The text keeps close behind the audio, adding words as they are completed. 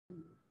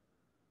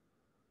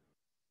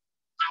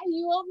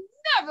You will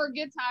never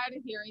get tired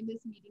of hearing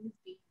this meeting is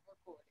being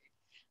recorded.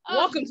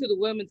 Welcome to the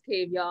women's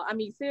cave, y'all. I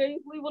mean,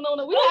 seriously,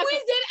 Winona, I did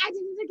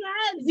it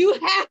again. You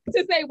have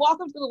to say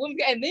welcome to the women's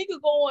cave, and then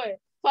you go on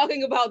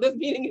talking about this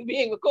meeting is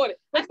being recorded.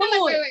 But I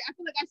feel like I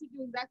should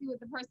do exactly what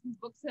the person's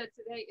book said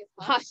today. Is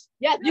hush.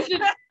 Yes, you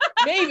should.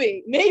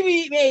 maybe.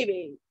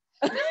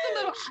 Just a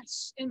little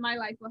hush in my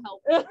life will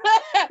help. When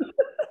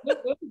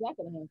is that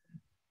gonna happen?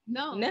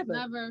 No,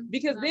 never.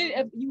 Because then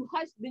if you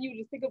hush, then you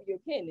just pick up your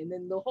pen, and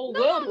then the whole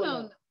world will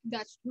know.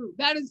 That's true.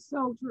 That is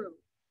so true.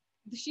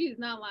 She is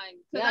not lying.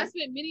 Because I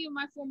spent many of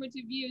my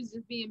formative years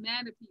just being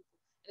mad at people.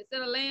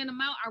 Instead of laying them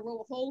out, I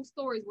wrote whole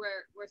stories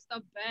where bad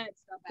stuff happened.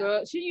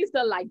 Girl, she used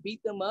to like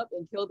beat them up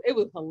and kill them. It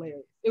was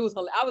hilarious. I was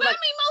like, I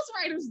mean, most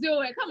writers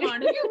do it. Come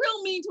on. If you're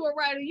real mean to a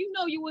writer, you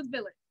know you was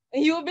villain.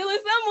 And you a villain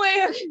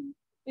somewhere.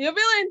 You're a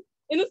villain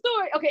in the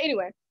story. Okay,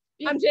 anyway.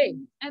 I'm Jay.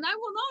 And I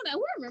will know that.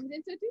 We're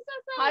remembering to do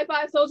something. High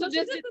five, social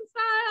distance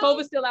style.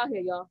 COVID's still out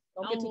here, y'all.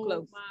 Don't get too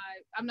close.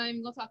 I'm not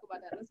even gonna talk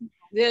about that. Let's move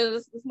on. Yeah,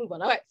 let's move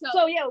on. All right.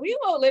 So yeah, we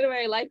wrote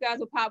literary life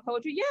guides with pop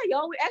poetry. Yeah,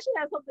 y'all, we actually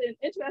have something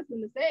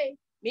interesting to say.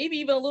 Maybe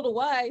even a little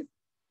wise.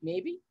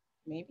 Maybe.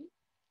 Yeah,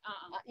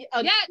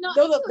 no.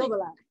 Those are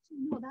lies.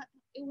 No,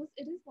 it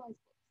is wise books.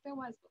 They're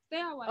wise books. They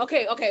are wise.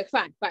 Okay,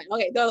 fine.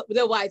 Okay,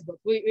 they're wise books.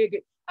 We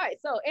agree. All right.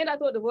 So, and I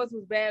thought divorce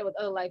was bad with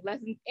other life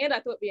lessons, and I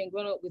thought being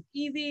grown up was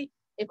easy.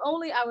 If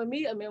only I would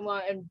meet a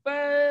memoir in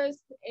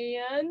verse.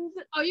 And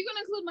are you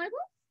gonna include my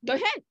book? Go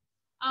ahead.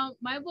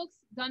 My books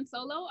done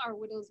solo are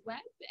Widow's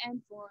Web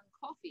and Foreign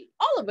Coffee.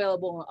 All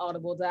available on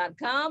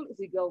audible.com. So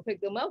you go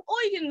pick them up,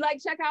 or you can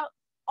check out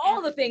all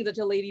the things that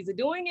your ladies are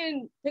doing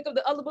and pick up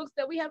the other books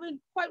that we haven't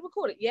quite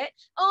recorded yet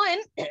on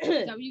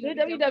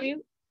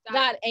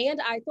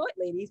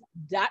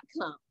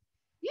www.andithoughladies.com.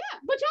 Yeah.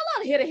 But y'all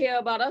not here to hear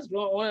about us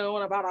going on and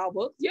on about our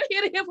books. You're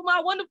here to hear from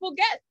our wonderful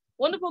guests.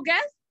 Wonderful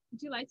guests.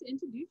 Would you like to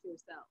introduce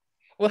yourself?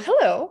 Well,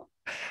 hello.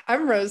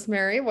 I'm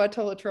Rosemary,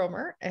 Wahtola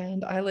Trommer,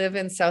 and I live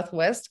in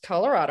Southwest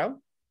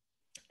Colorado.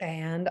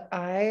 And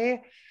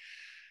I've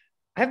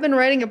been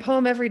writing a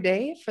poem every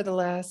day for the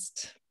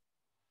last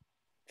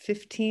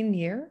 15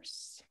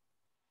 years.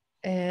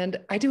 And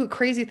I do a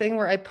crazy thing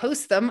where I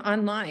post them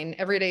online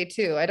every day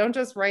too. I don't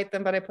just write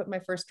them, but I put my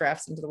first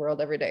drafts into the world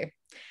every day.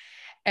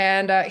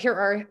 And here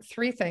are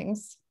 3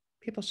 things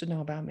people should know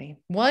about me.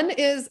 One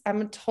is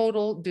I'm a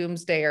total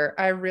doomsdayer.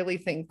 I really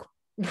think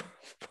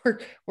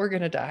we're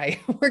going to die.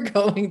 We're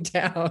going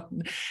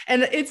down.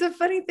 And it's a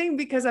funny thing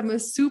because I'm a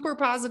super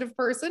positive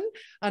person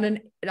on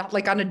a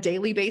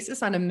daily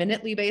basis, on a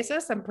minutely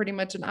basis. I'm pretty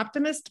much an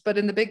optimist, but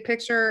in the big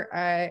picture,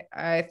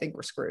 I think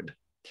we're screwed.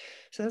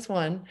 So that's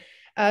one.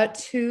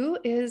 2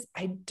 is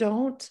I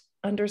don't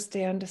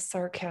understand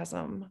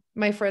sarcasm.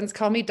 My friends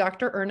call me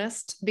Dr.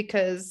 Ernest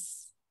because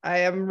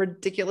I am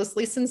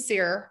ridiculously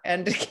sincere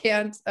and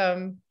can't,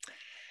 I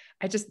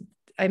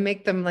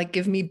make them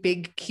give me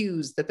big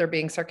cues that they're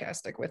being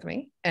sarcastic with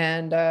me.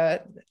 And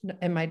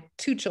my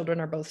 2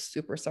 children are both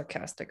super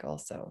sarcastic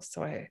also.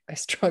 So I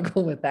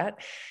struggle with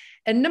that.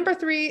 And number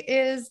 3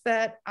 is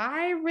that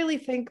I really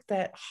think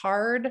that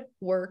hard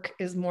work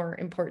is more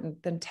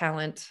important than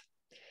talent.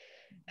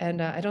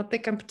 And I don't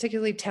think I'm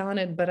particularly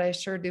talented, but I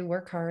sure do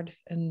work hard,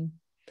 and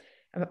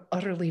I'm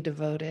utterly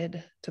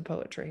devoted to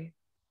poetry.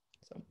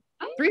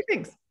 3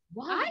 things.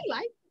 Wow. I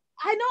like it.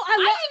 I know.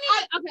 Okay,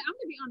 I'm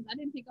gonna be honest. I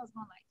didn't think I was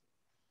gonna like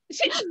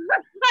it.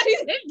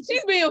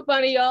 She's being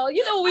funny, y'all.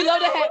 You know we love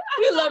to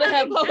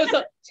have poets.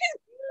 Don't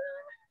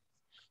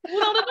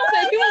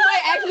say people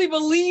might actually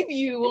believe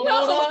you.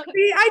 No,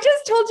 see, I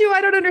just told you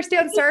I don't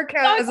understand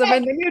sarcasm,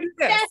 and then you did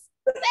this. Yes,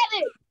 said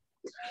it.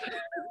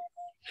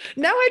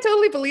 Now I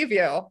totally believe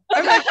you.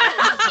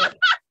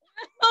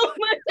 Oh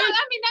my God.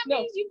 I mean, that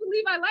means you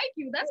believe I like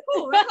you. That's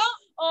cool. That's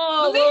all.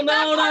 Oh,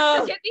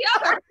 no. Get the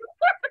other.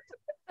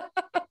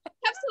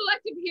 Have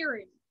selective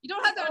hearing. You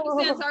don't have to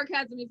understand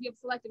sarcasm if you have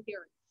selective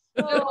hearing.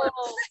 Oh,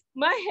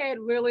 my head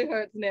really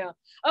hurts now.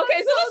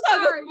 Okay, so let's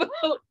talk about.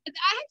 I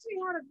actually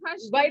had a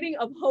question. Writing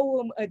a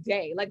poem a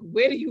day.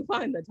 Where do you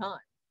find the time?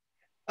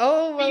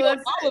 Oh,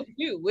 well, all of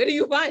you. Where do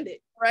you find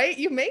it? Right?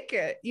 You make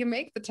it. You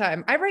make the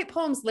time. I write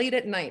poems late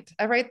at night.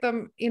 I write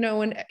them,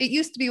 when it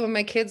used to be when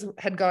my kids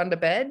had gone to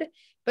bed,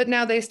 but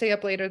now they stay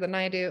up later than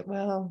I do.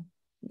 Well,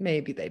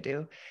 maybe they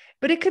do,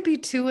 but it could be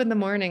 2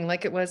 a.m.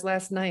 like it was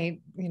last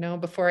night,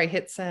 before I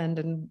hit send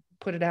and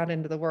put it out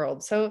into the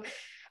world. So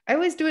I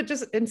always do it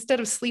just instead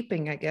of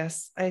sleeping, I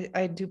guess.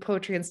 I do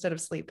poetry instead of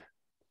sleep.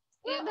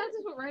 Yeah, that's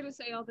what writers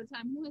say all the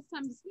time. When it's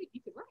time to sleep,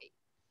 you could write.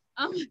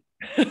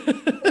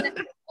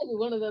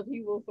 One of the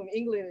people from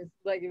England is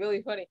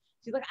really funny.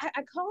 She's like,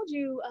 I called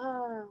you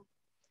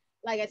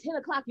at 10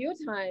 o'clock your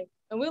time,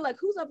 and we're like,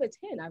 who's up at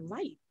 10? I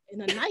write in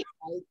the night.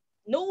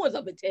 No one's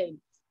up at 10.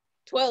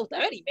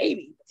 12:30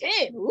 maybe.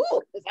 10.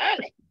 Ooh, it's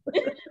early.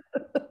 What's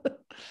the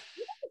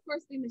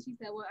first thing that she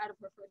said out of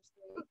her first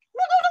story? What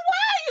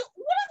is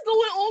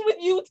going on with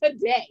you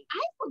today?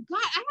 I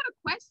forgot. I had a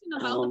question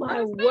about the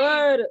my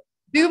word.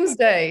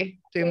 Doomsday.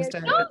 Oh,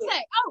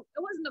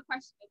 it wasn't a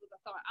question. It was a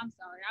thought. I'm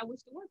sorry. I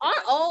wish the word.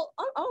 Aren't all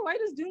all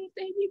writers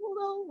doomsday people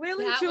though?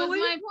 Really? That Truly? was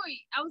my point.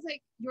 I was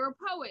like, you're a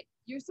poet.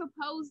 You're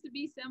supposed to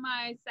be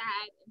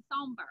semi-sad and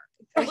somber.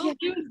 A little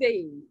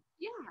doomsday.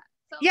 Yeah.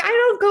 So, Yeah, I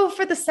don't go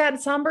for the sad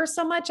somber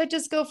so much. I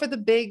just go for the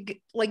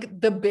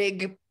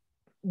big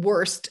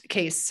worst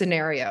case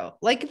scenario,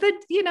 like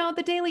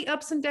the daily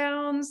ups and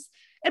downs.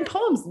 And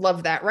poems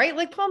love that, right?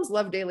 Like poems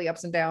love daily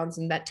ups and downs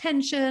and that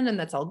tension, and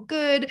that's all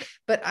good.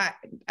 But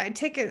I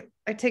take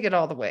it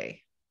all the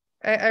way.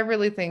 I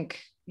really think,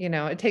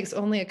 it takes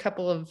only a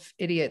couple of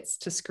idiots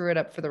to screw it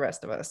up for the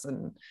rest of us.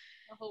 And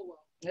the whole world.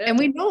 Yeah. And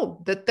we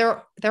know that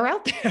they're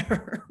out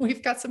there.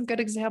 We've got some good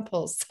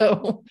examples. So you're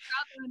out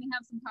there and they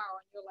have some power,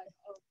 and you're like,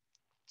 oh,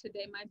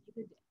 today might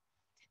be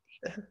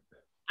the day.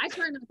 I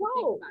try not to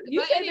think about it.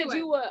 You said that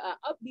you were an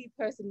upbeat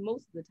person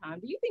most of the time.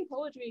 Do you think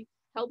poetry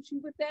helps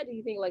you with that? Do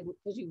you think like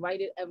because you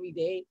write it every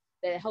day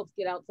that it helps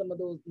get out some of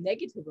those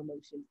negative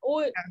emotions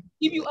or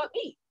keep you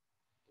upbeat?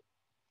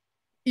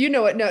 You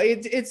know what? No,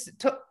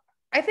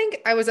 I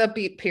think I was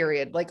upbeat,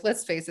 period. Like,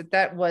 let's face it,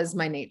 that was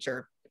my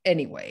nature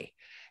anyway.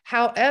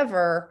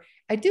 However,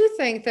 I do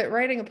think that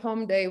writing a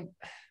poem day,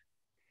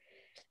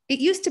 it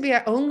used to be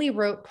I only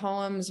wrote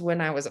poems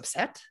when I was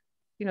upset.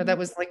 That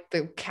was like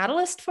the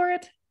catalyst for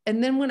it.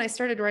 And then when I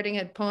started writing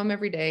a poem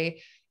every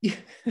day,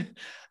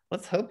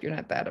 let's hope you're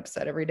not that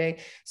upset every day.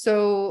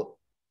 So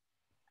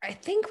I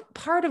think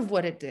part of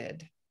what it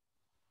did,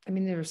 I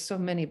mean, there were so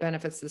many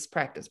benefits to this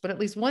practice, but at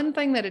least one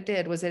thing that it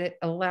did was that it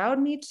allowed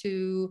me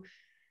to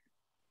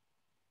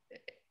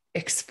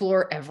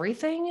explore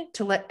everything,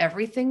 to let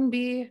everything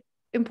be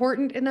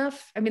important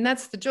enough. I mean,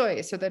 that's the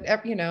joy. So that,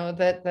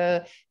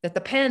 that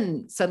the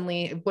pen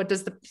suddenly,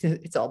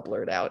 it's all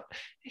blurred out.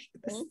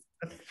 This is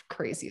the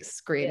craziest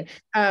screen.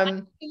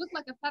 It looked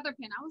like a feather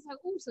pen. I was like,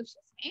 oh, so she's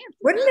fancy.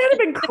 Wouldn't that have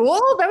been cool?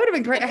 That would have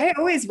been great. I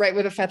always write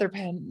with a feather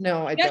pen.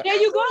 No, I don't. There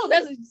you go.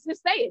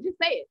 Just say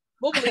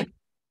it.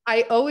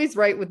 I always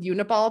write with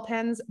Uniball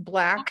pens,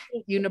 black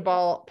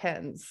Uniball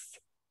pens.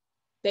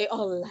 They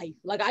are life.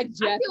 Like I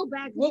feel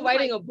bad. We're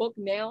writing a book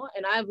now,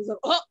 and I was like,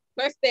 oh,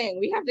 first thing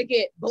we have to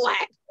get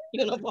black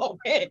Uniball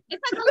pen.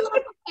 It's like a love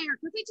affair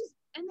because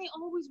they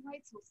always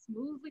write so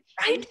smoothly.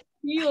 Right?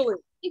 Feel it.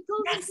 It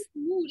goes into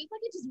mood. It's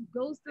like it just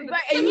goes through.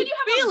 Right. And you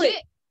feel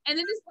it. And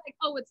then it's like,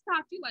 oh, it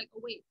stopped. You're like, oh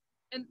wait.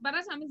 And by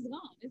that time it's gone.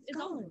 It's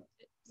gone.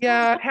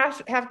 Yeah,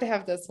 have to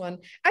have this one.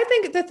 I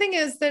think the thing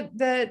is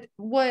that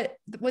what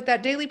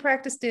that daily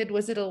practice did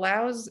was it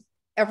allows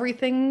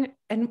everything,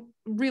 and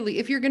really,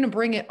 if you're going to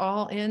bring it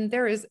all in,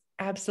 there is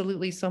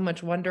absolutely so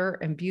much wonder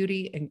and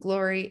beauty and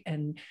glory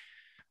and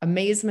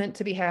amazement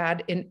to be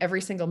had in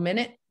every single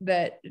minute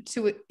that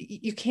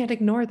you can't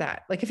ignore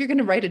that. Like if you're going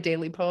to write a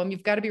daily poem,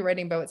 you've got to be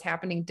writing about what's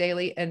happening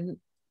daily, and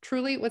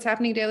truly what's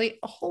happening daily,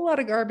 a whole lot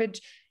of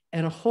garbage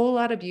and a whole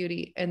lot of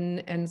beauty.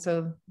 And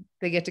so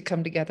they get to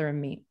come together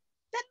and meet.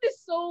 That is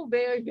so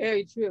very,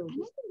 very true. And I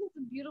think it's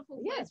a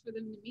beautiful place for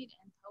them to meet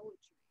and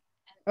poetry.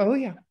 Oh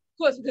yeah. Of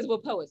course, because we're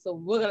poets, so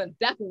we're gonna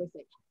definitely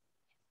say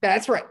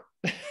that's right.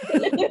 Do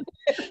you ever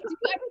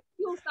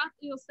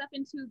you'll step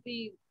into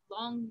the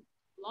long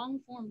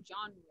form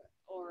genre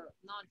or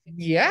nonfiction?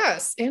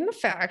 Yes. In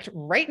fact,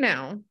 right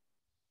now,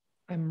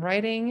 I'm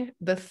writing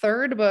the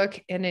third book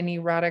in an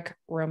erotic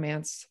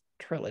romance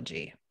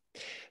trilogy.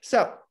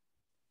 So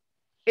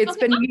it's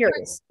been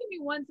years. Give me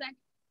 1 second.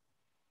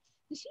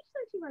 She said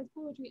she writes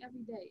poetry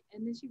every day,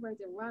 and then she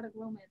writes erotic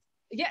romance.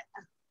 Yeah.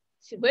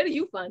 Where do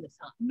you find this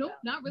time? Nope,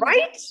 not really.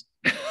 Right?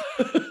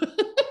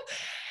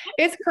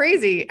 It's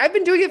crazy. I've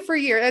been doing it for a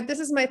year. This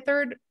is my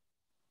third.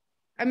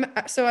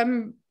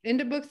 I'm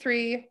into book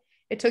 3.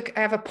 I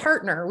have a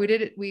partner.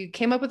 We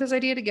came up with this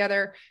idea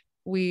together.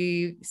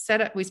 We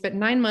spent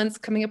 9 months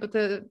coming up with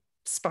the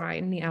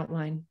spine, the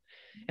outline.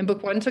 And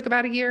book 1 took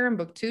about a year, and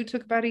book 2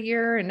 took about a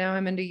year. And now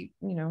I'm into,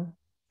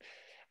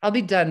 I'll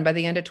be done by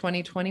the end of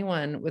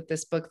 2021 with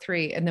this book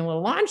 3, and then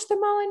we'll launch them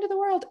all into the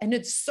world. And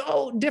it's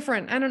so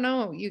different. I don't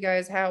know, you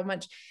guys, how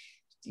much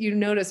you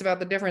notice about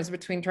the difference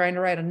between trying to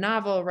write a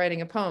novel,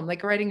 writing a poem.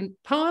 Like writing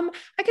a poem,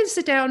 I can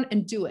sit down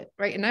and do it,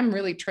 right? And I'm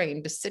really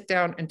trained to sit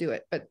down and do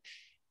it. But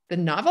the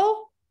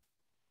novel,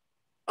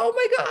 oh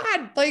my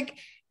God, like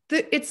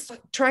it's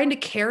trying to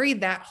carry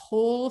that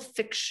whole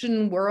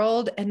fiction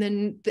world, and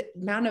then the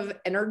amount of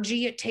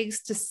energy it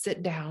takes to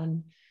sit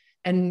down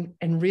and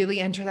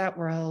really enter that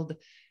world.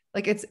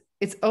 Like it's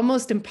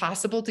almost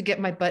impossible to get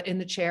my butt in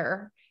the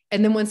chair.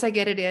 And then once I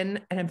get it in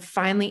and I'm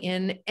finally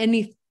in,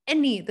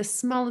 the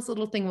smallest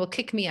little thing will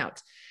kick me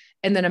out.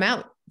 And then I'm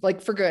out,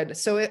 like for good.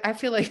 So I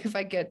feel like if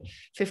I get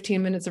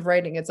 15 minutes of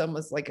writing, it's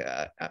almost like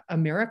a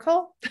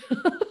miracle.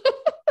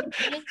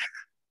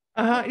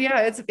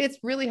 Yeah, it's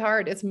really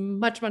hard. It's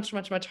much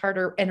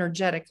harder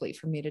energetically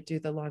for me to do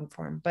the long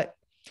form, but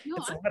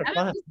it's a lot of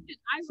fun.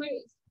 I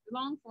write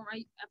long form.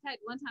 I've had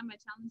one time I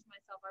challenged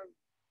myself.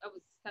 I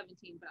was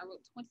 17, but I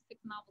wrote 26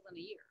 novels in a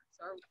year.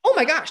 So oh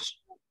my gosh,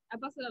 I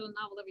busted out a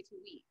novel every 2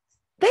 weeks.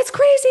 That's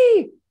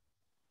crazy.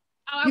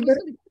 Oh, I was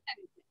really good at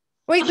it.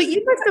 Wait, but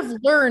you must have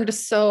learned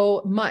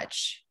so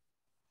much.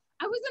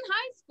 I was in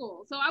high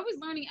school, so I was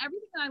learning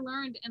everything I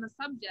learned in a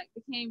subject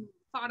became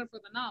fodder for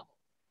the novel.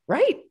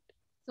 Right.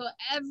 So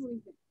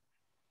everything.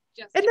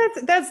 And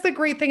that's the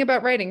great thing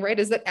about writing, right?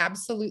 Is that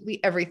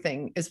absolutely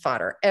everything is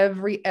fodder.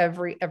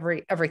 Everything.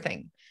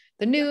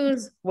 The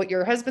news, what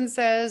your husband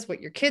says,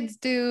 what your kids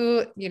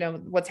do, you know,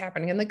 what's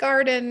happening in the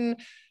garden,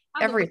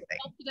 everything.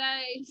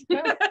 Today.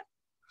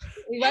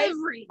 Right?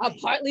 A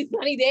partly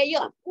sunny day.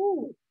 You're like,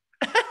 ooh.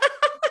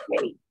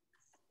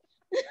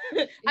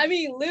 I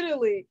mean,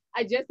 literally,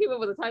 I just came up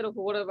with a title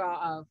for one of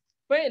our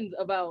friends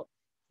about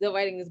the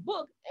writing this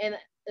book and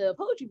a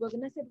poetry book.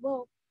 And I said,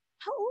 well,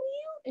 how old are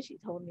you? And she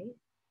told me.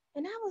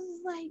 And I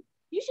was like,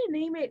 you should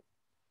name it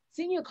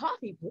Senior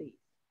Coffee, please.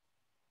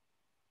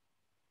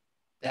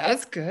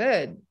 That's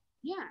good.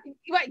 Yeah.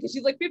 Right, because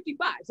she's like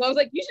 55. So I was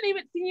like, you should name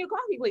it Senior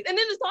Coffee, please. And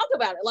then just talk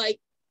about it. Like,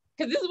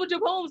 because this is what your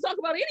poems talk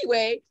about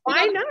anyway.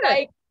 Why not?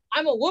 Like,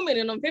 I'm a woman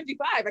and I'm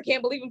 55. I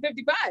can't believe I'm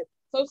 55.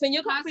 So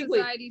Senior Coffee,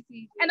 please.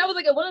 And I was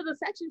like, one of the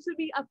sections should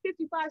be a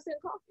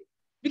 55-cent coffee.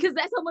 Because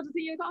that's how much a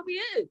Senior Coffee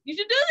is. You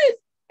should do this.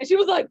 And she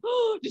was like,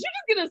 oh, did you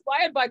just get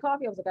inspired by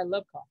coffee? I was like, I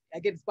love coffee. I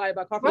get inspired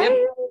by coffee. Let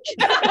me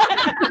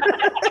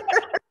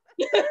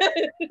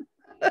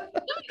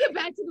get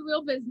back to the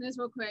real business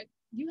real quick.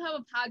 You have a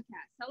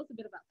podcast. Tell us a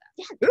bit about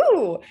that. Yeah.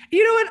 Ooh,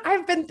 you know what?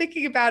 I've been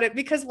thinking about it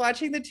because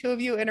watching the two of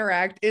you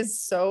interact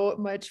is so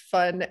much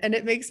fun. And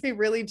it makes me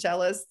really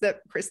jealous that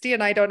Christie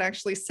and I don't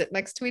actually sit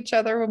next to each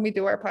other when we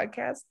do our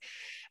podcast.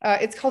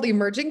 It's called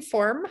Emerging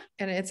Form,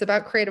 and it's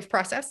about creative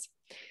process.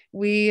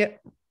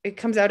 It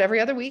comes out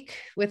every other week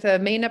with a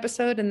main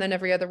episode. And then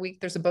every other week,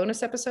 there's a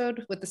bonus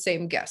episode with the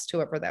same guest,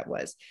 whoever that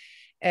was.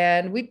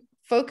 And we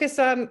focus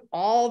on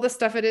all the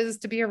stuff it is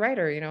to be a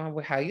writer, you know,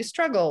 how you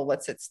struggle,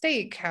 what's at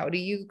stake, how do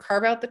you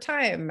carve out the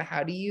time,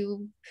 how do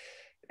you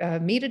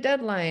meet a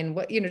deadline,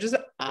 what, you know, just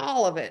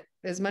all of it,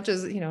 as much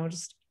as, you know,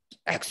 just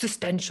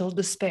existential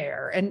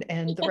despair and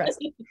the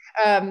rest.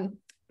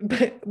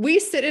 But we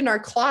sit in our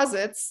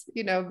closets,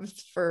 you know,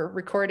 for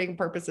recording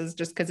purposes,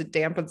 just because it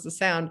dampens the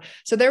sound.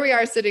 So there we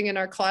are sitting in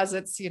our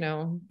closets, you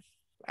know,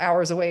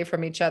 hours away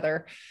from each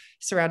other,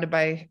 surrounded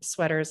by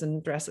sweaters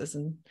and dresses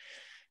and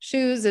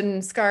shoes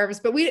and scarves.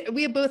 But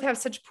we both have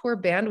such poor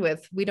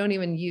bandwidth. We don't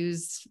even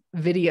use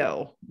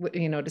video,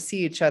 you know, to see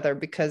each other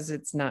because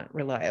it's not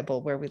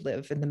reliable where we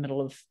live in the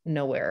middle of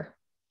nowhere.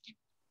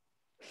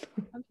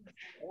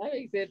 That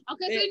makes sense.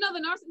 Okay, so you know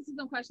the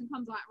narcissism question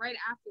comes out right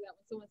after that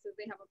when someone says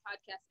they have a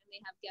podcast and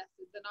they have guests.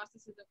 The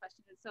narcissism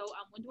question is, so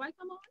when do I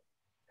come on?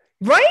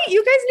 Right?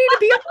 You guys need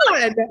to be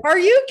on. Are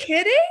you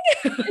kidding?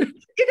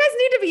 You guys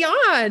need to be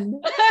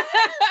on.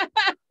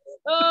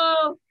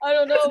 Oh, I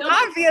don't know. It's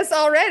obvious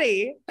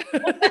already.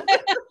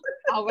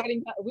 Our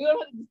writing, we don't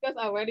have to discuss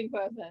our writing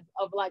process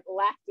of like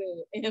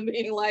laughter and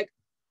being like,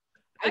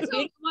 I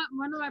told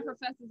one of my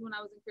professors when I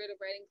was in creative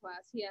writing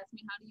class, he asked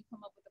me, how do you come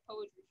up with the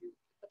poetry,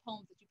 the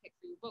poems that you pick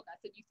for your book? I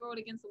said, you throw it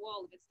against the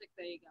wall, if it sticks,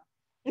 there you go.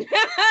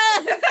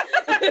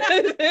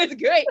 It's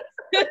great.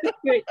 It's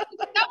great.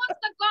 That one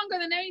stuck longer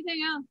than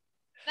anything else.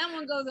 That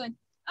one goes in.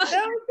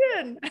 That was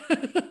good.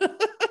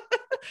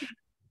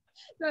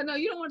 So no,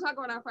 you don't want to talk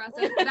about our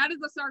process. That is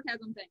a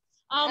sarcasm thing.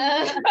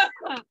 I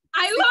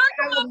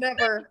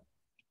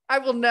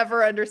will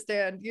never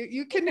understand.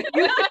 You can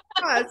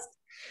trust.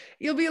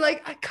 You'll be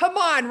like, come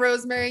on,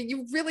 Rosemary,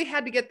 you really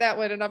had to get that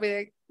one. And I'll be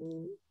like,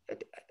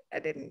 I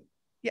didn't.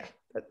 Yeah.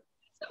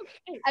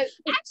 Okay.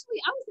 Actually,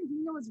 I was thinking,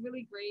 you know what's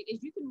really great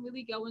is you can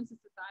really go into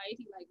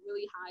society, like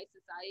really high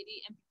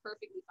society, and be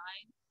perfectly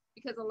fine.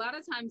 Because a lot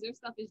of times their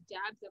stuff is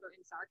jabs that are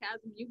in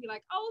sarcasm. You'd be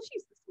like, oh,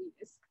 she's the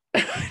sweetest.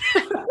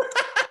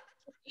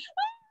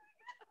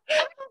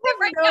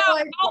 Right now,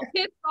 how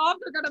pissed off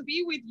they're gonna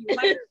be with you.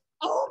 Like,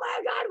 oh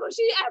my God, will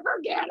she ever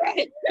get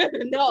it?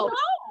 No,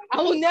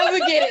 I will never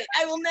get it.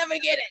 I will never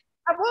get it.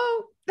 I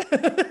won't.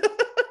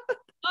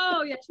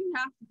 Oh yes, you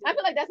have to. I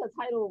feel like that's a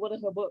title of one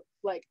of her books.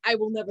 Like, I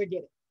will never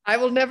get it. I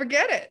will never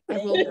get it. I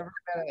will never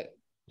get it.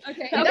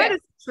 Okay. And that is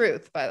the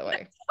truth, by the way.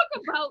 Let's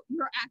talk about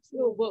your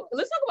actual book.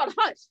 Let's talk about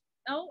Hush.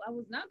 No, I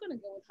was not gonna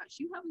go with Hush.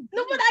 You haven't.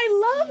 No, but I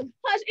love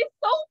Hush. It's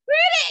so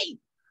pretty.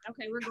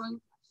 Okay, we're going.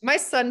 My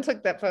son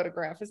took that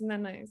photograph. Isn't that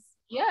nice?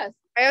 Yes.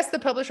 I asked the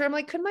publisher, I'm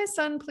like, could my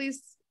son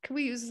please, could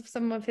we use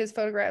some of his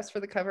photographs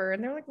for the cover?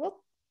 And they're like,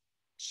 well,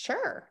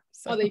 sure.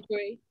 So. Are they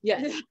free?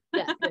 Yes.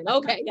 Yes.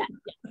 Okay. Yeah.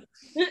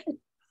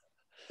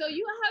 So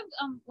you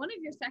have one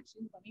of your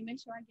sections, let me make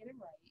sure I get it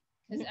right.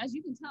 Because as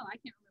you can tell, I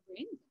can't remember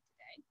anything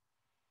today.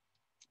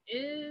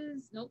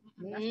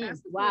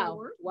 That's wow.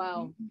 Forward.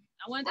 Wow.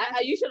 I wanted to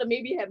ask you should have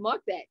maybe had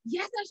marked that.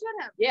 Yes, I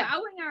should have. Yeah.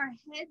 Bowing our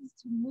heads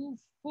to move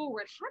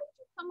forward. How did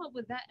you come up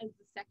with that as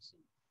the section?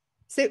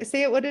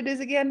 Say it what it is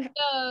again.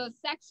 The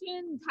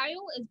section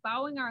title is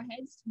Bowing Our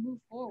Heads to Move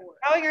Forward.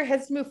 Bowing Our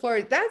Heads to Move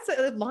Forward. That's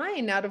a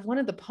line out of one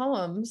of the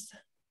poems.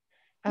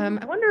 I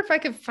wonder if I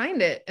could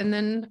find it and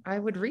then I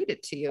would read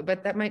it to you,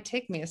 but that might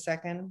take me a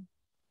second.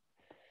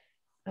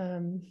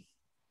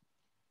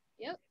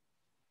 Yep.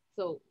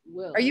 So,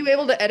 Will. Are you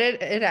able to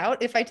edit it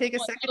out if I take a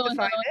second to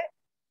find it?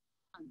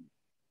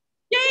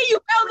 Yay, you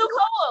found the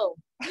poem.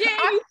 Yay,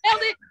 you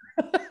found it.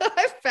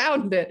 I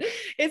found it.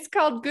 It's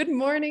called Good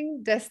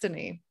Morning,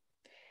 Destiny.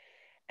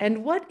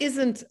 And what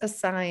isn't a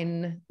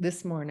sign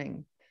this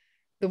morning?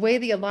 The way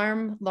the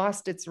alarm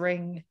lost its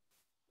ring,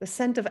 the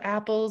scent of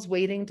apples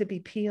waiting to be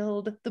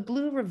peeled, the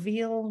blue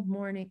reveal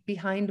morning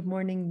behind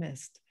morning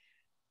mist,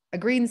 a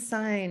green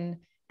sign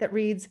that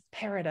reads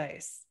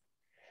paradise,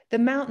 the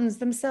mountains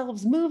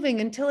themselves moving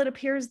until it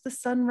appears the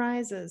sun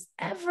rises.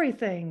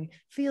 Everything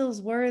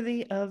feels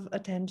worthy of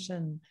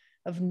attention,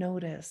 of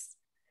notice.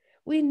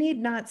 We need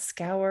not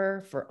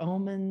scour for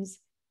omens.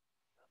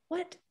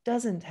 What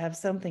doesn't have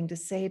something to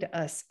say to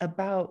us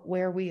about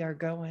where we are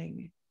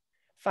going?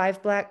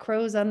 5 black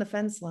crows on the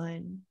fence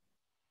line,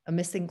 a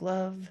missing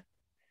glove,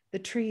 the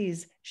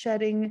trees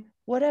shedding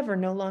whatever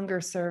no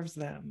longer serves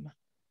them,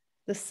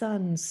 the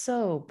sun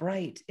so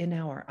bright in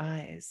our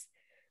eyes.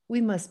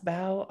 We must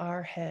bow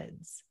our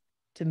heads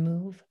to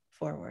move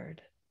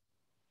forward.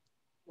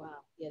 Wow.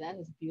 Yeah, that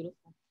is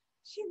beautiful.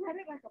 She read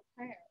it like a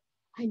prayer.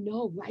 I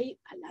know, right?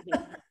 I love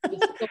it.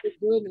 It's so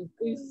good.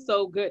 It's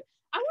so good.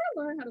 I want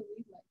to learn how to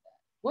read like that.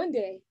 One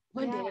day.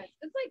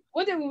 It's like,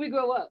 one day when we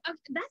grow up.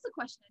 That's a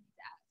question I need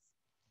to ask.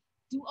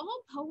 Do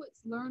all poets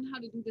learn how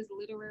to do this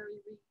literary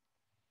read?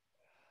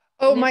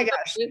 Oh my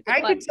gosh.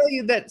 I could tell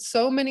you that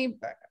so many,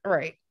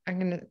 right.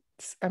 I'm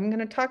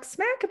gonna talk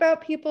smack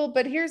about people,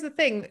 but here's the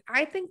thing.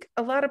 I think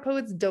a lot of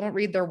poets don't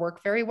read their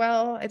work very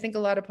well. I think a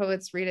lot of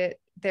poets read it,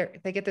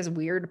 they get this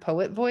weird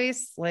poet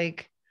voice.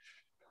 Like,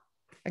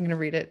 I'm gonna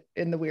read it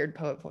in the weird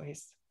poet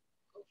voice.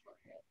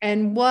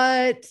 And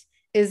what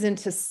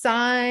isn't a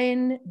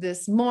sign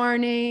this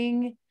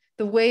morning?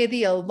 The way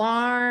the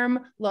alarm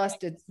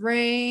lost its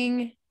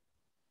ring.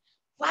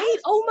 Right?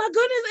 Oh my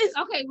goodness. It's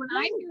okay. When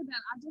I hear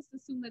that, I just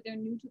assume that they're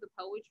new to the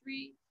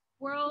poetry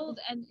world,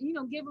 and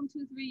give them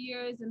 2-3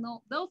 years and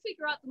they'll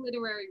figure out the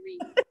literary read.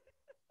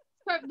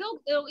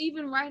 They'll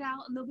even write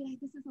out and they'll be like,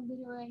 this is a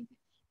literary.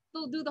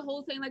 They'll do the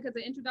whole thing like as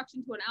an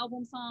introduction to an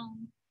album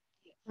song.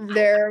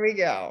 There we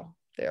go.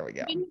 I've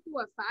been here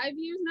for 5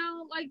 years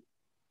now, like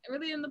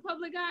really in the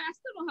public eye. I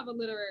still don't have a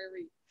literary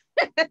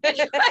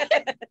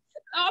read.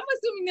 I'm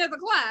assuming there's a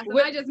class and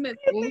I just missed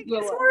it.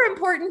 It's more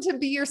important to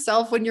be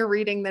yourself when you're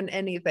reading than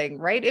anything,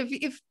 right?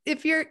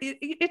 If you're,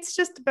 it's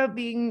just about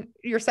being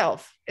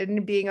yourself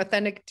and being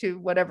authentic to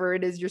whatever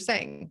it is you're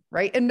saying,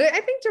 right? And I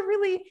think to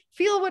really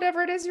feel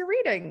whatever it is you're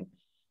reading,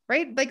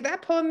 right? Like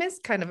that poem is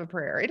kind of a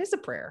prayer. It is a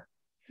prayer,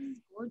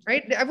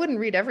 right? I wouldn't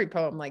read every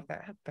poem like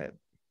that, but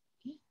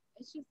yeah,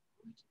 it's just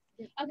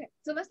gorgeous. Okay,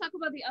 so let's talk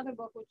about the other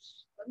book, which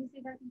let me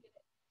see if I can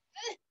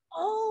get it.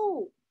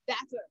 Oh,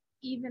 that's it.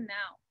 Even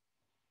Now.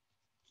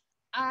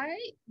 I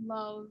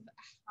love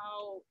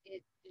how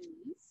it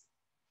is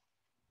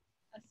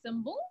a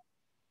symbol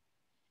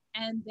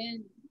and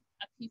then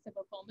a piece of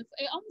a poem.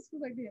 It almost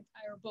feels like the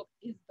entire book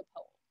is the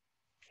poem.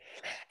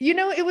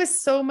 It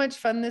was so much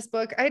fun, this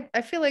book.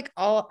 I feel like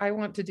all I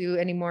want to do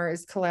anymore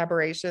is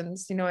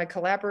collaborations. I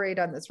collaborate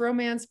on this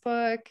romance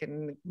book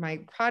and my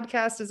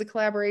podcast is a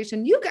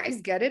collaboration. You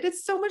guys get it.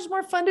 It's so much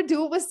more fun to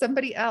do it with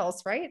somebody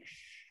else, right?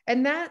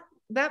 And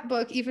that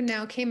book, Even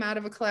Now, came out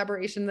of a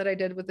collaboration that I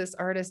did with this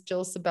artist,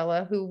 Jill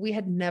Sabella, who we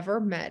had never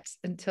met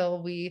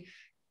until we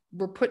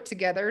were put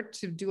together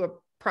to do a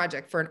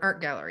project for an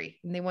art gallery.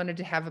 And they wanted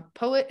to have a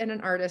poet and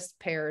an artist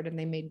paired, and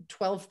they made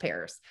 12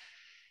 pairs.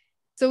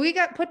 So we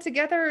got put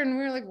together and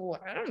we were like, well,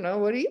 I don't know.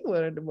 What do you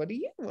want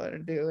to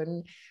do?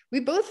 And we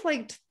both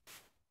liked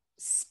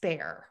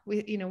spare.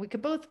 We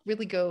could both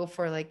really go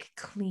for like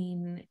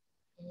clean,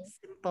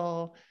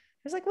 simple.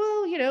 I was like,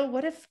 well,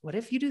 what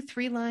if you do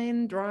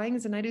 3-line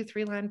drawings and I do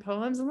 3-line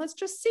poems, and let's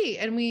just see.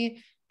 And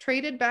we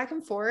traded back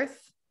and forth,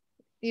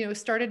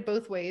 started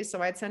both ways. So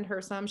I'd send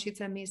her some, she'd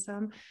send me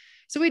some.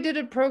 So we did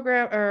a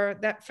program, or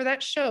that for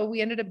that show,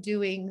 we ended up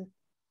doing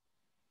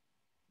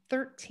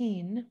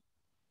 13.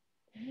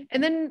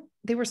 And then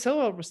they were so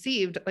well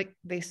received, like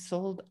they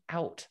sold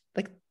out,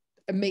 like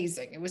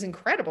amazing. It was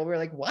incredible. We were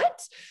like,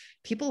 what?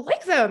 People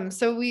like them.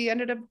 So we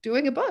ended up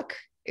doing a book.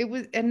 It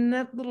was, and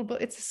that little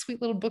book, it's a sweet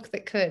little book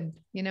that could,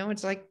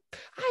 it's like,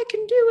 I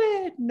can do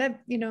it. And that,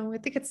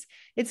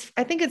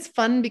 I think it's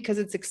fun because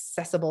it's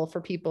accessible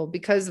for people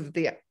because of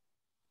they're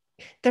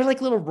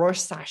like little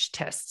Rorschach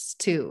tests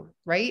too,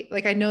 right?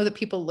 Like I know that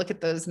people look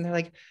at those and they're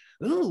like,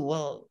 ooh,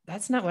 well,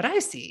 that's not what I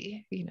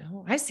see.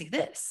 I see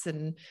this.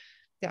 And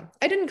yeah,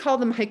 I didn't call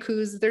them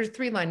haikus. They're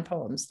 3-line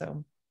poems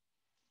though,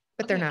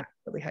 but they're not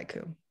really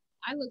haiku.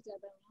 I looked at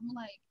them. I'm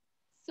like,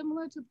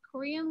 similar to the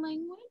Korean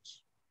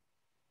language.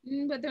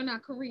 But they're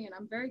not Korean.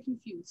 I'm very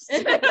confused.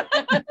 Somebody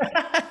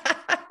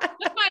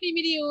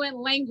video and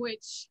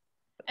language.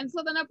 And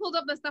so then I pulled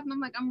up the stuff and I'm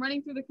like, I'm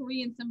running through the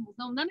Korean symbols.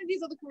 No, none of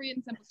these are the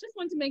Korean symbols. Just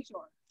wanted to make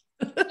sure.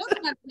 Those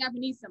are not the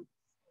Japanese symbols.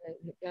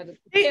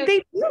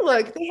 They do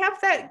look, they have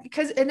that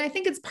and I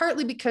think it's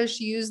partly because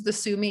she used the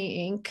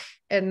sumi ink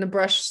and the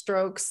brush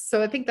strokes.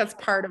 So I think that's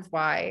part of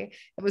why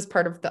it was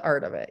part of the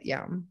art of it.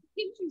 Yeah. It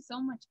gives you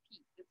so much peace.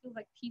 It feels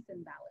like peace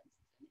and balance.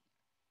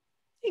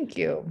 Thank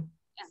you.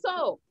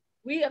 So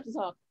we have to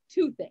talk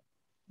 2 things.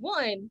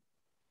 One,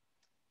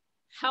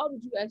 how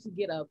did you actually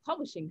get a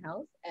publishing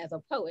house as a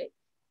poet?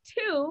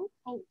 2,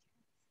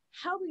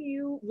 how do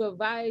you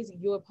revise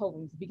your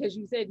poems? Because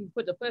you said you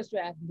put the first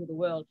draft into the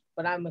world,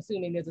 but I'm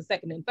assuming there's a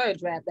second and third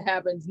draft that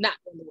happens not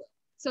in the world.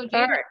 So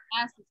Jada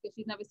asked this because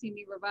she's never seen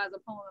me revise a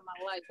poem in my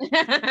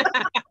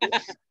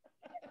life.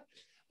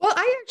 Well,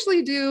 I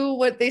actually do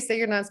what they say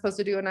you're not supposed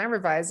to do, and I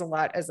revise a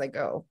lot as I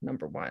go,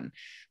 number one.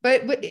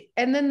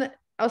 And then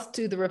I'll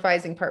do the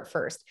revising part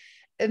first.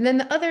 And then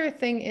the other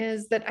thing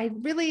is that I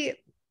really,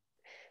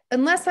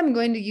 unless I'm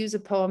going to use a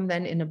poem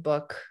then in a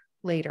book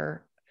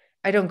later,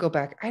 I don't go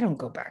back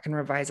and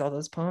revise all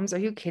those poems. Are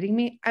you kidding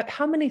me?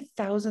 How many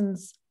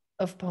thousands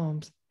of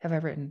poems have I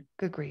written?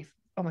 Good grief.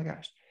 Oh my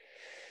gosh.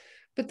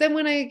 But then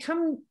when I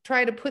come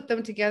try to put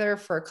them together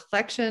for a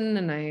collection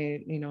and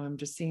I'm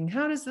just seeing,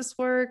 how does this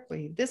work?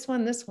 Wait, this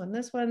one.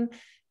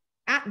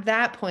 At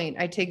that point,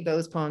 I take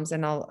those poems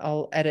and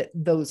I'll edit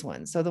those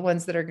ones. So the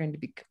ones that are going to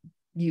be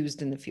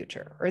used in the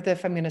future, or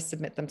if I'm going to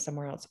submit them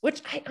somewhere else,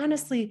 which I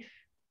honestly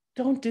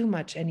don't do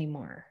much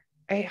anymore.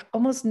 I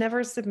almost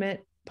never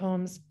submit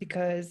poems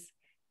because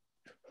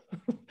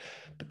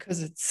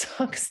it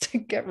sucks to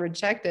get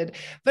rejected,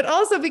 but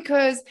also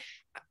because,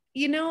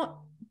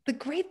 the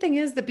great thing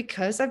is that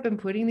because I've been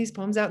putting these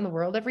poems out in the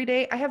world every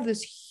day, I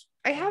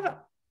have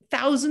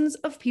thousands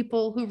of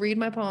people who read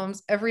my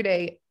poems every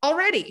day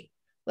already.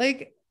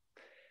 Like,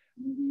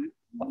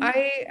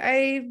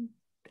 I'm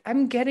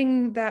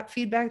getting that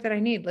feedback that I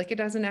need. Like, it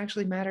doesn't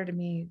actually matter to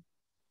me.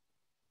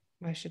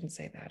 I shouldn't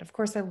say that. Of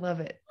course, I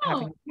love it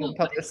having it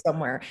published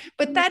somewhere,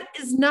 but that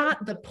is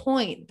not the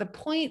point. The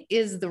point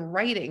is the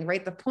writing,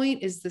 right? The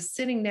point is the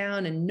sitting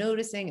down and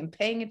noticing and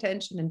paying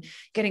attention and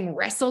getting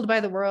wrestled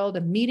by the world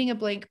and meeting a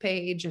blank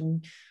page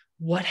and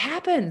what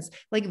happens.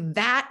 Like,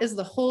 that is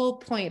the whole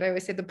point. I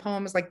always say the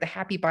poem is like the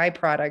happy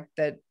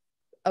byproduct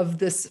of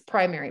this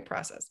primary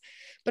process.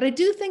 But I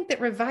do think that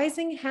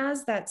revising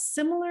has that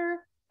similar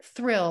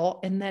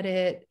thrill in that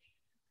it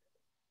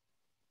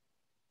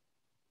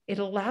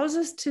allows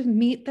us to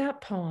meet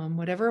that poem,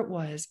 whatever it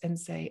was, and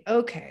say,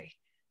 okay,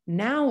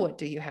 now what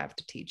do you have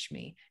to teach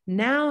me?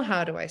 Now,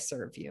 how do I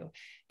serve you?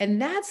 And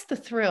that's the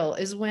thrill,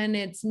 is when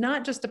it's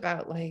not just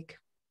about like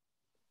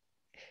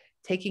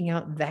taking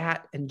out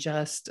that and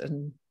just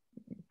and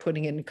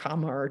putting in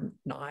comma or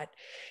not.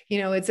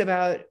 It's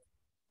about,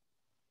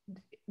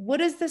 what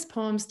does this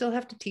poem still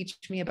have to teach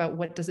me about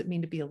what does it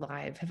mean to be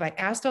alive? Have I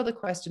asked all the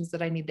questions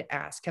that I need to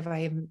ask?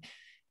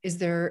 Is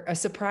there a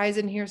surprise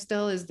in here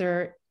still?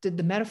 Did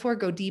the metaphor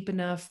go deep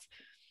enough?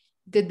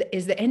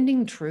 Is the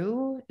ending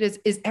true?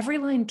 Is every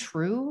line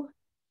true?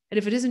 And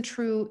if it isn't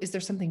true, is there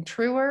something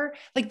truer?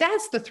 Like,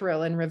 that's the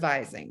thrill in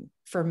revising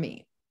for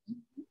me,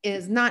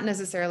 is not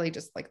necessarily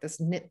just like this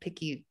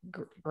nitpicky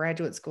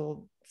graduate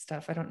school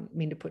stuff. I don't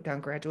mean to put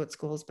down graduate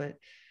schools, but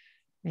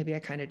maybe I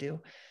kind of do.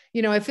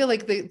 I feel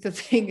like the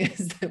thing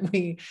is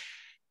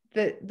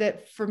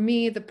that for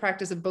me, the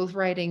practice of both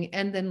writing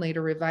and then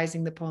later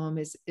revising the poem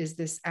is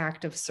this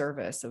act of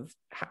service, of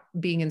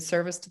being in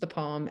service to the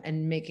poem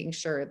and making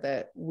sure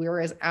that we're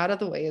as out of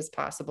the way as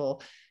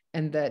possible,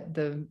 and that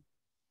the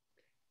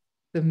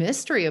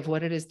mystery of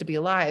what it is to be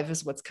alive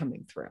is what's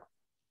coming through,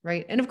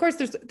 right? And of course,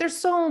 there's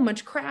so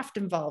much craft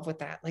involved with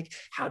that. Like,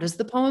 how does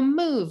the poem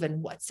move,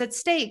 and what's at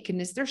stake, and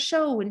is there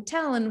show and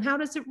tell, and how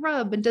does it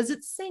rub, and does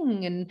it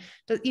sing, and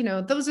those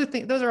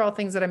are all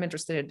things that I'm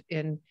interested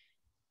in.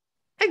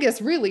 I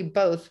guess really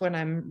both when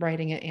I'm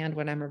writing it and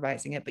when I'm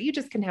revising it, but you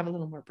just can have a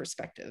little more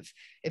perspective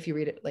if you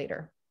read it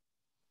later.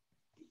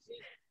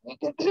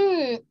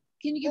 Can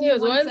you give me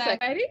one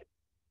second?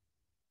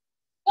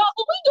 No,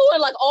 we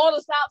doing like all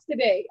the stops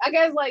today. I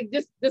guess like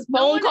just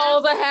phone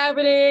calls are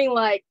happening,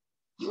 like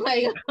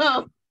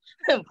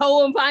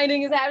poem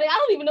finding is happening. I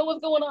don't even know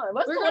what's going on.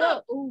 What's going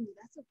on? Ooh,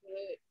 that's a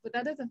good, but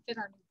that doesn't fit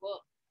our new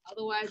book.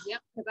 Otherwise,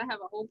 yep, because I have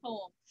a whole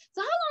poem.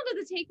 So how long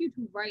does it take you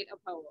to write a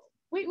poem?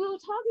 Wait, we were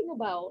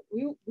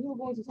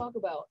going to talk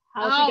about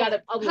how she got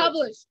it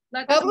published.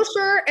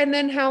 Publisher, and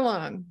then how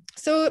long.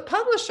 So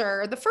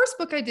publisher, the first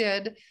book I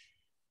did,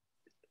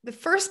 the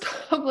first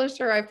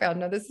publisher I found,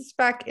 now this is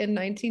back in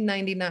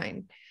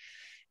 1999.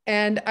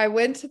 And I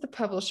went to the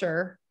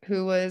publisher,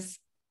 who was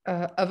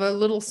of a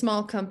little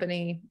small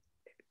company.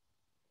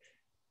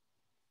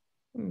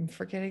 I'm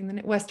forgetting the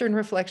name, Western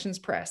Reflections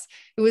Press.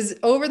 It was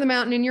over the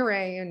mountain in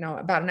Uray,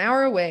 about an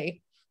hour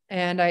away.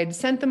 And I'd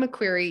sent them a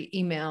query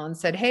email and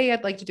said, hey,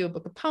 I'd like to do a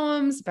book of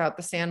poems about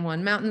the San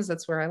Juan Mountains.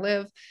 That's where I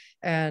live.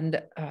 And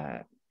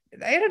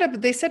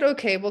they said,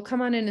 okay, well,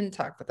 come on in and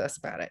talk with us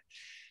about it.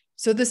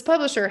 So this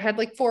publisher had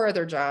like 4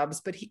 other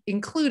jobs, but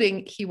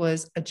he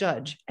was a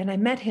judge. And I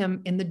met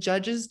him in the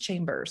judge's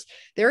chambers.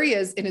 There he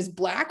is in his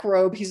black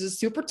robe. He's a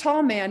super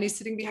tall man. He's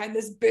sitting behind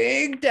this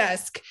big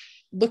desk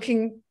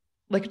looking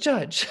like a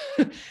judge.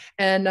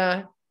 and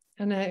I'm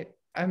a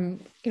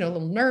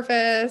little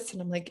nervous,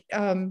 and I'm like,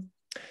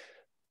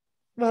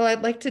 well,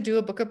 I'd like to do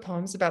a book of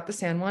poems about the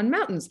San Juan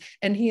Mountains.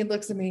 And he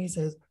looks at me, he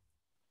says,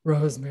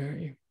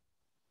 Rosemary,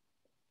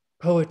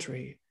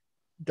 poetry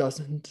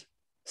doesn't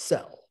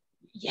sell.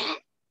 Yeah.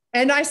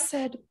 And I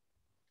said,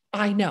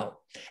 I know.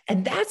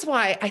 And that's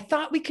why I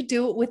thought we could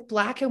do it with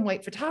black and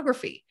white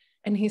photography.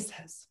 And he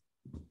says,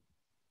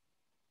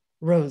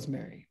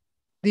 Rosemary,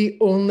 the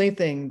only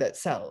thing that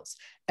sells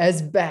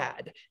as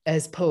bad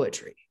as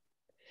poetry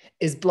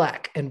is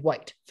black and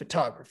white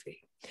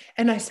photography.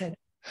 And I said,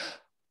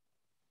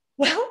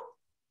 well,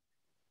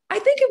 I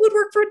think it would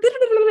work for,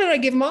 I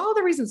gave him all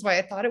the reasons why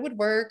I thought it would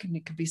work, and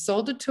it could be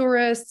sold to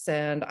tourists.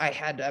 And I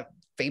had a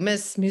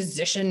famous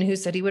musician who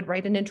said he would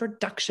write an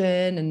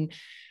introduction, and I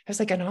was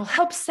like, and I'll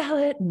help sell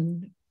it.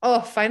 And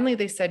finally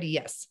they said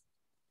yes.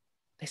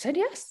 They said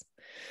yes.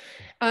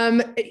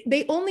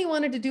 They only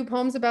wanted to do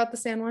poems about the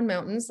San Juan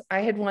Mountains.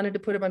 I had wanted to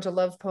put a bunch of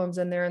love poems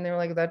in there, and they were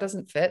like, that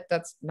doesn't fit.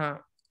 That's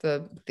not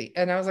the,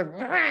 and I was like,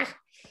 ah.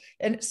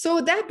 And so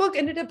that book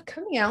ended up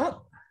coming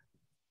out.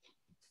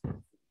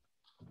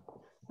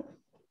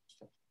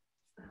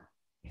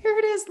 Here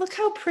it is. Look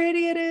how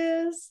pretty it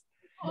is.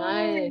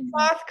 Nice.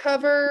 Cloth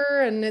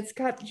cover, and it's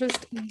got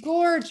just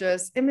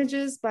gorgeous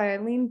images by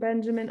Eileen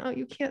Benjamin. Oh,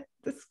 you can't,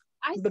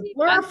 the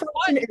blur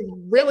function is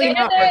really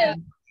not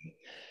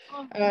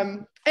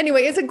working.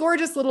 Anyway, it's a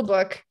gorgeous little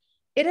book.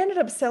 It ended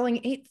up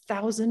selling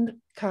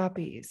 8,000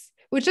 copies,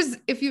 which is,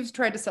 if you've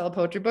tried to sell a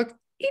poetry book,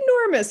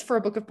 enormous for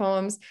a book of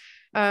poems.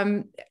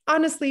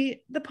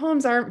 Honestly, the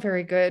poems aren't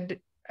very good.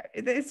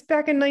 It's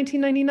back in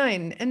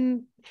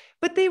 1999,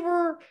 but they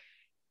were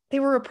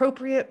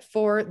appropriate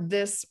for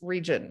this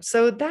region.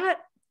 So that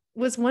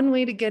was one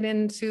way to get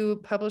into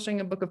publishing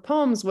a book of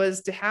poems,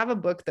 was to have a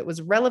book that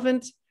was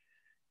relevant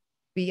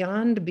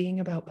beyond being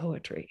about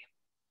poetry,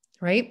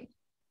 right?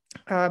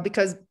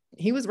 Because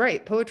he was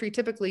right. Poetry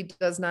typically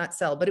does not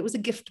sell, but it was a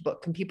gift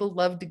book and people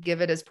loved to give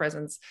it as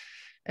presents,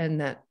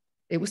 and that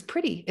it was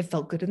pretty. It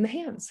felt good in the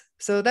hands.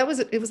 So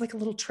it was like a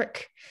little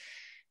trick.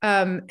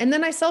 And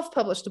then I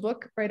self-published a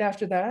book right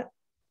after that,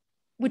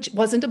 which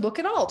wasn't a book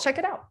at all. Check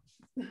it out.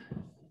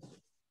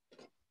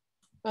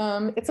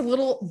 It's a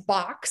little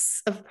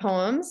box of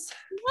poems.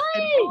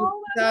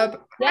 Yes.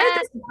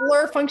 This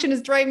blur function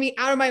is driving me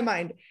out of my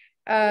mind.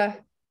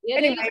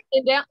 Anyway,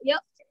 yep.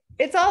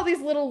 It's all these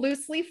little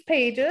loose leaf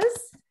pages,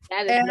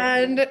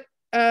 and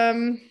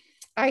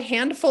I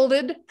hand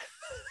folded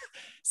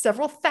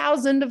several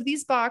thousand of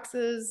these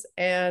boxes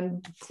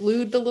and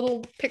glued the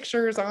little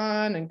pictures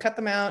on and cut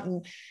them out.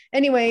 And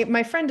anyway,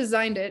 my friend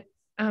designed it.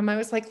 I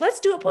was like,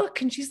 let's do a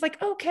book. And she's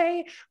like,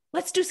 okay,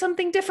 let's do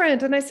something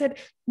different. And I said,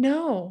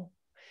 no.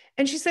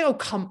 And she said, oh,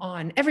 come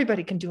on.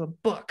 Everybody can do a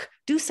book.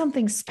 Do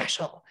something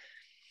special.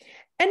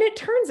 And it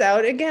turns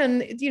out,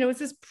 again, it's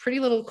this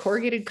pretty little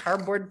corrugated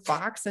cardboard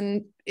box,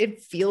 and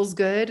it feels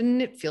good and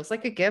it feels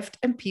like a gift,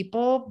 and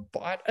people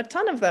bought a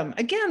ton of them.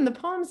 Again, the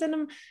poems in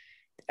them,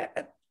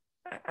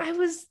 I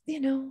was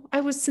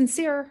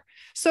sincere.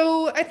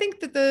 So I think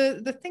that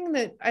the thing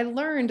that I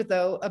learned,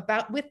 though,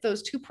 with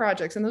those two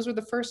projects, and those were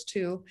the first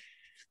two,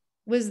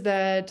 was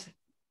that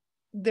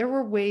there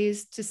were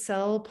ways to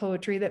sell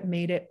poetry that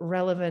made it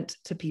relevant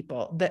to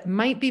people, that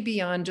might be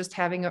beyond just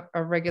having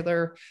a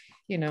regular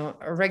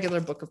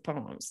book of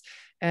poems.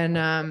 And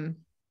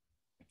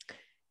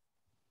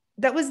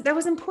that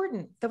was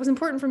important. That was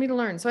important for me to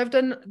learn. So I've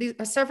done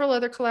several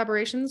other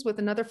collaborations with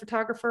another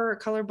photographer, a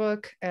color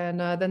book, and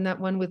then that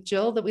one with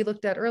Jill that we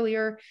looked at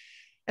earlier.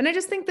 And I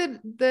just think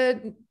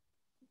that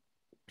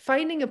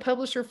finding a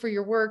publisher for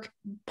your work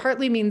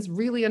partly means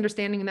really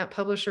understanding that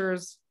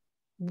publisher's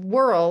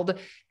world.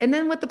 And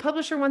then what the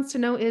publisher wants to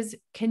know is,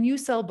 can you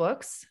sell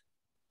books?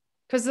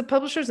 Because the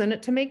publisher's in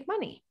it to make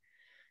money.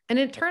 And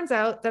it turns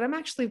out that I'm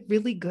actually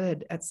really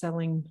good at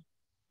selling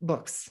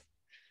books,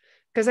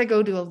 because I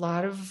go do a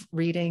lot of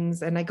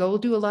readings, and I go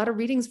do a lot of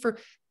readings all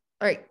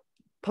right,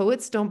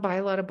 poets don't buy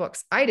a lot of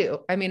books. I do.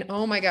 I mean,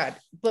 oh my God,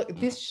 look,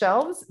 these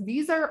shelves,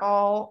 these are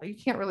all, you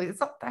can't really,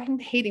 I'm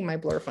hating my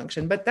blur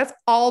function, but that's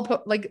all,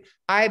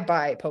 I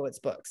buy poets'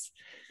 books,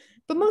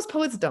 but most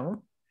poets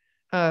don't,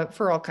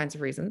 for all kinds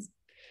of reasons.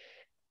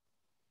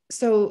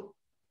 So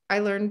I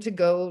learned to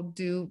go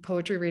do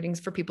poetry readings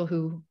for people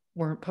who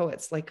weren't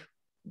poets, like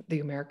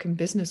the American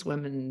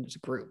Businesswomen's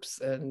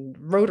groups and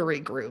Rotary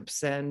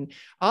groups, and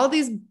all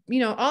these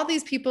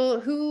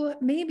people who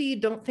maybe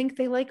don't think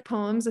they like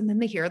poems, and then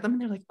they hear them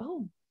and they're like,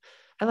 oh,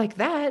 I like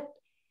that.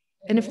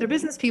 And if they're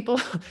business people,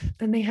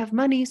 then they have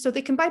money so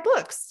they can buy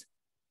books,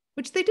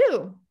 which they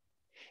do.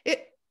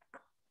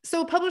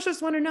 So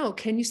publishers want to know,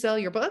 can you sell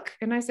your book?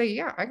 And I say,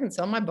 yeah, I can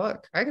sell my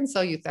book. I can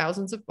sell you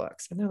thousands of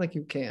books. And they're like,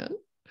 you can?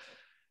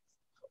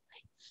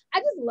 I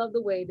just love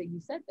the way that you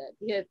said that,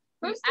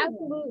 because I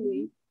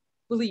absolutely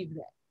believe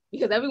that,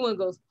 because everyone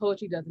goes,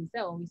 poetry doesn't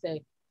sell. And we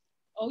say,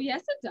 oh,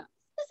 yes, it does.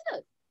 Yes, it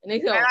does. And they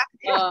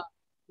go,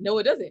 no,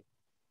 it doesn't.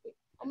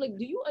 I'm like,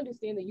 do you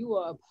understand that you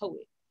are a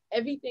poet?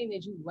 Everything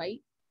that you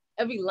write,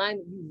 every line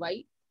that you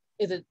write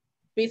is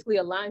basically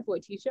a line for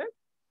a t-shirt.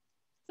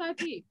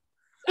 It's IP.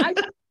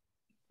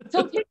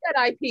 So take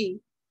that IP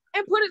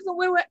and put it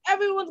somewhere where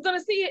everyone's going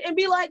to see it and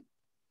be like,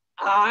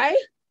 I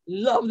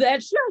love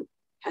that shirt.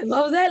 I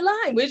love that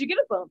line. Where'd you get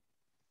it from?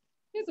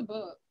 Here's a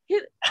book.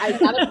 I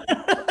got it.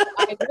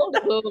 I know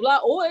this, blah, blah, blah.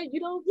 Or, you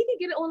can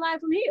get it online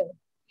from here.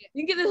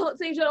 You can get the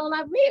same shirt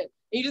online from here. And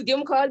you just give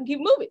them a card and keep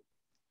moving.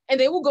 And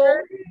they will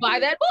go buy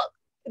that book.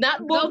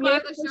 Not book, they'll buy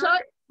the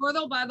shirt, or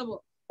they'll buy the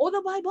book. Or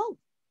they'll buy both.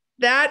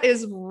 That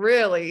is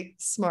really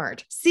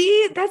smart.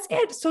 See, that's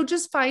it. So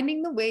just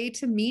finding the way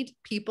to meet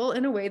people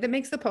in a way that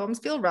makes the poems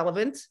feel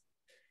relevant.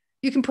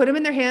 You can put them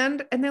in their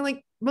hand and they're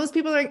like, most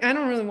people are like, I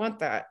don't really want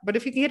that. But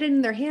if you can get it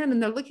in their hand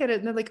and they'll look at it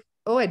and they're like,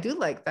 oh, I do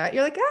like that.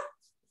 You're like,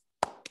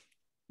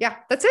 yeah,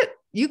 that's it.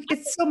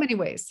 It's so many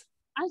ways.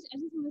 I just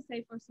want to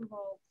say, first of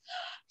all,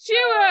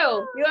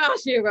 Shiro, you are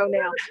Shiro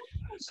now.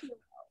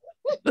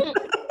 Because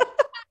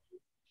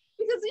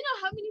you know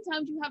how many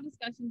times you have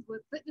discussions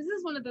with, this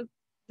is one of the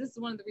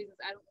reasons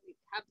I don't really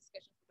have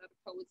discussions with other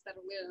poets that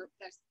are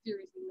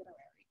seriously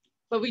literary.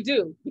 But we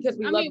do, because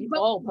we love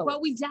all poets.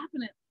 But we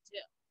definitely do.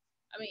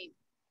 I mean,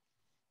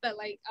 but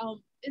like,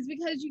 it's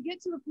because you get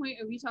to the point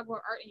where you talk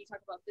about art and you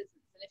talk about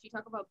business. And if you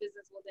talk about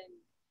business, well then you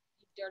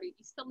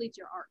still eat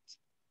your art.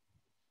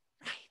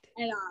 Right.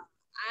 And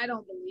I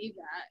don't believe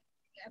that.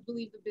 I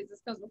believe the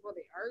business comes before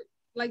the art.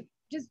 Like,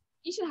 just,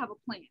 you should have a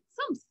plan,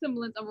 some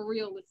semblance of a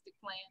realistic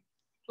plan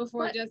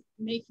before just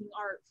making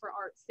art for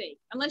art's sake.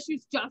 Unless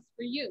it's just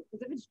for you.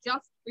 Because if it's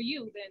just for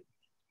you, then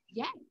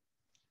yeah.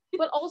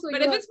 But also,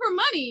 but if it's for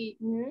money,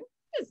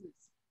 business.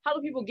 How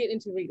do people get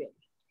into reading?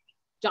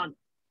 Genre.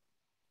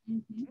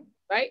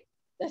 Right?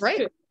 That's right.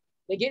 True.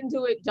 They get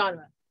into it,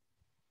 genre.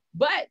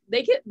 But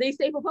they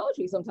stay for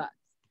poetry sometimes.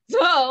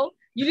 So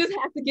you just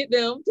have to get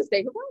them to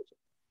stay for poetry.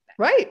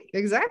 Right,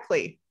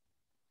 exactly.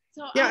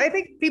 So yeah, I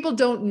think people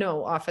don't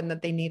know often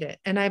that they need it.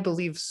 And I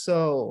believe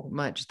so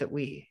much that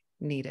we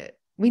need it.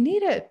 We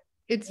need it.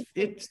 It's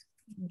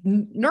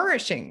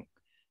nourishing.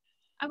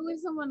 I believe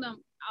someone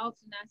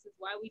often asks us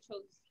why we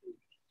chose to,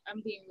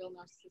 I'm being real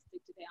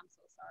narcissistic today, I'm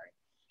so sorry.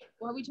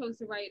 Why we chose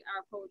to write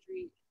our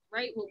poetry,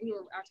 right?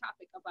 Our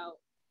topic about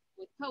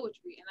with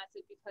poetry. And I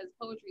said, because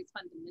poetry is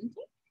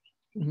fundamental.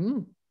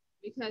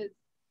 Because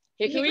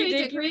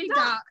hickory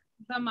dock,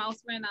 the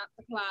mouse ran out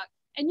the clock.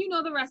 And you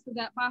know the rest of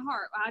that by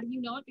heart. How do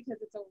you know it?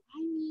 Because it's a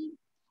rhyming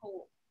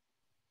poem.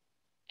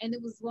 And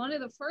it was one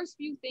of the first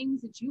few things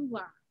that you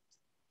learned.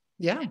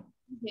 Yeah.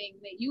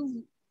 That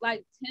you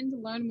like tend to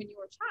learn when you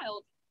were a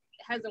child.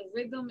 It has a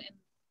rhythm and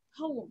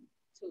poem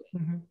to it.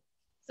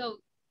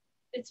 So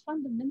it's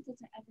fundamental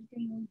to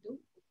everything we do.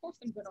 Of course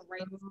I'm gonna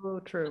write.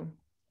 Oh, true.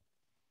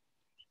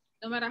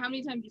 No matter how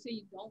many times you say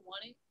you don't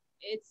want it,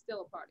 it's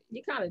still a part of you.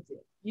 You kind of do.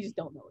 You just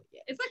don't know it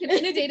yet. It's like an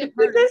inundated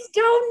You just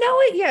don't know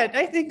it yet.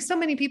 I think so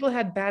many people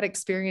had bad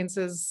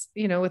experiences,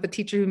 with a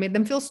teacher who made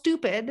them feel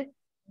stupid.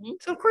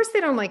 So of course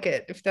they don't like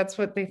it if that's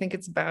what they think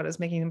it's about, is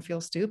making them feel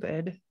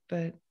stupid.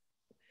 But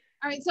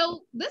all right,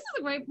 so this is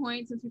a great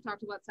point since we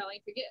talked about selling.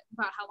 Forget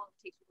about how long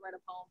it takes you to write a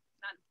poem.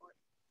 Not important.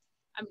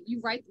 I mean,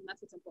 you write them.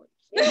 That's what's important.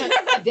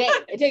 A day.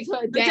 It takes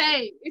her a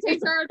day. It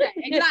takes her a day.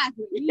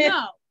 Exactly.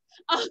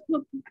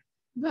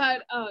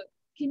 But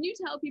can you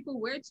tell people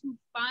where to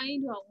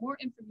find more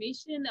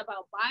information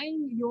about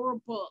buying your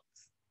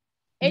books?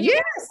 And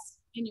yes,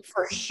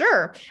 for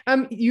sure.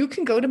 You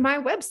can go to my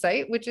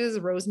website, which is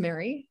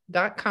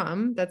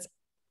rosemerry.com. That's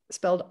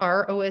spelled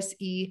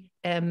Rosemerry,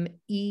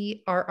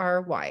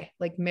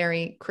 like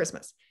Merry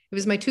Christmas. It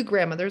was my two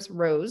grandmothers,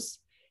 Rose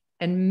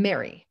and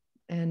Mary.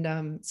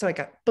 And so I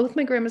got both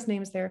my grandma's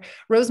names there,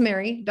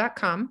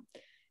 rosemerry.com.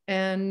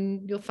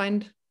 And you'll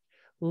find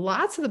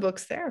lots of the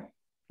books there.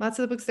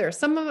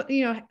 Some of,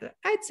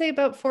 I'd say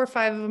about 4 or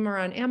 5 of them are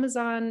on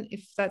Amazon,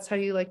 if that's how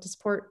you like to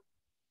support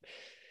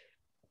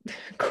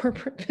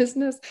corporate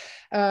business.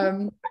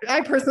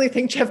 I personally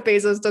think Jeff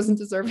Bezos doesn't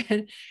deserve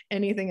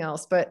anything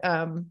else, but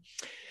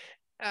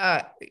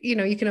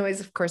you can always,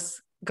 of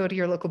course, go to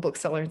your local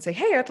bookseller and say,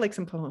 hey, I'd like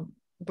some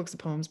books of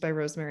poems by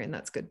Rosemary, and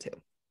that's good too.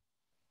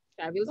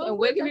 Fabulous. And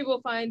where can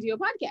people find your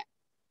podcast?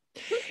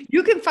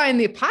 You can find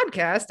the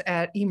podcast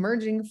at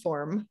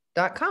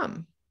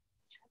emergingform.com.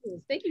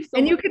 Thank you so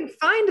and much. You can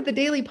find the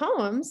daily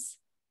poems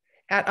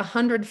at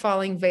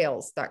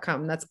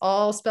 100fallingveils.com. That's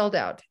all spelled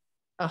out,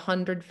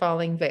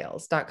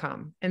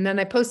 100fallingveils.com. And then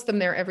I post them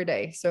there every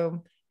day.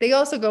 So they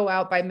also go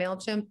out by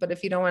MailChimp, but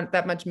if you don't want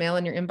that much mail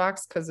in your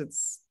inbox, because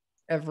it's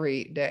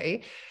every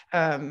day,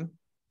 then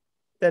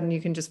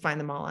you can just find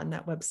them all on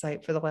that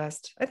website for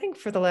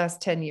the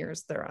last 10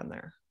 years, they're on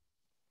there.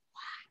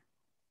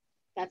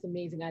 That's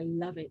amazing. I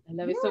love it. I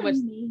love it so much.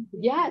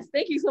 Yes.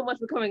 Thank you so much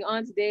for coming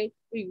on today.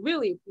 We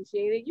really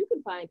appreciate it. You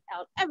can find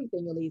out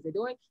everything your ladies are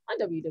doing on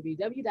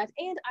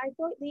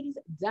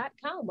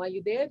www.andithoughladies.com. While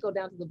you're there, go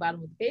down to the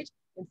bottom of the page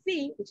and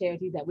see the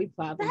charities that we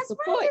proudly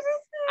support.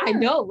 I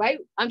know, right?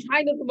 I'm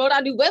trying to promote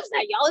our new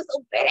website, y'all. It's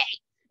so pretty.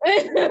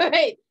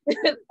 Right.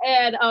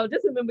 And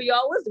just remember,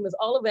 y'all, wisdom is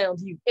all around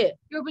you if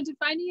you're open to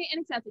finding it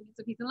and accepting it.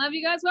 So peace and love,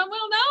 you guys. Well,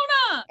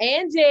 Nona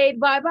and Jade.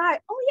 Bye-bye.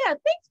 Oh, yeah.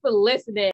 Thanks for listening.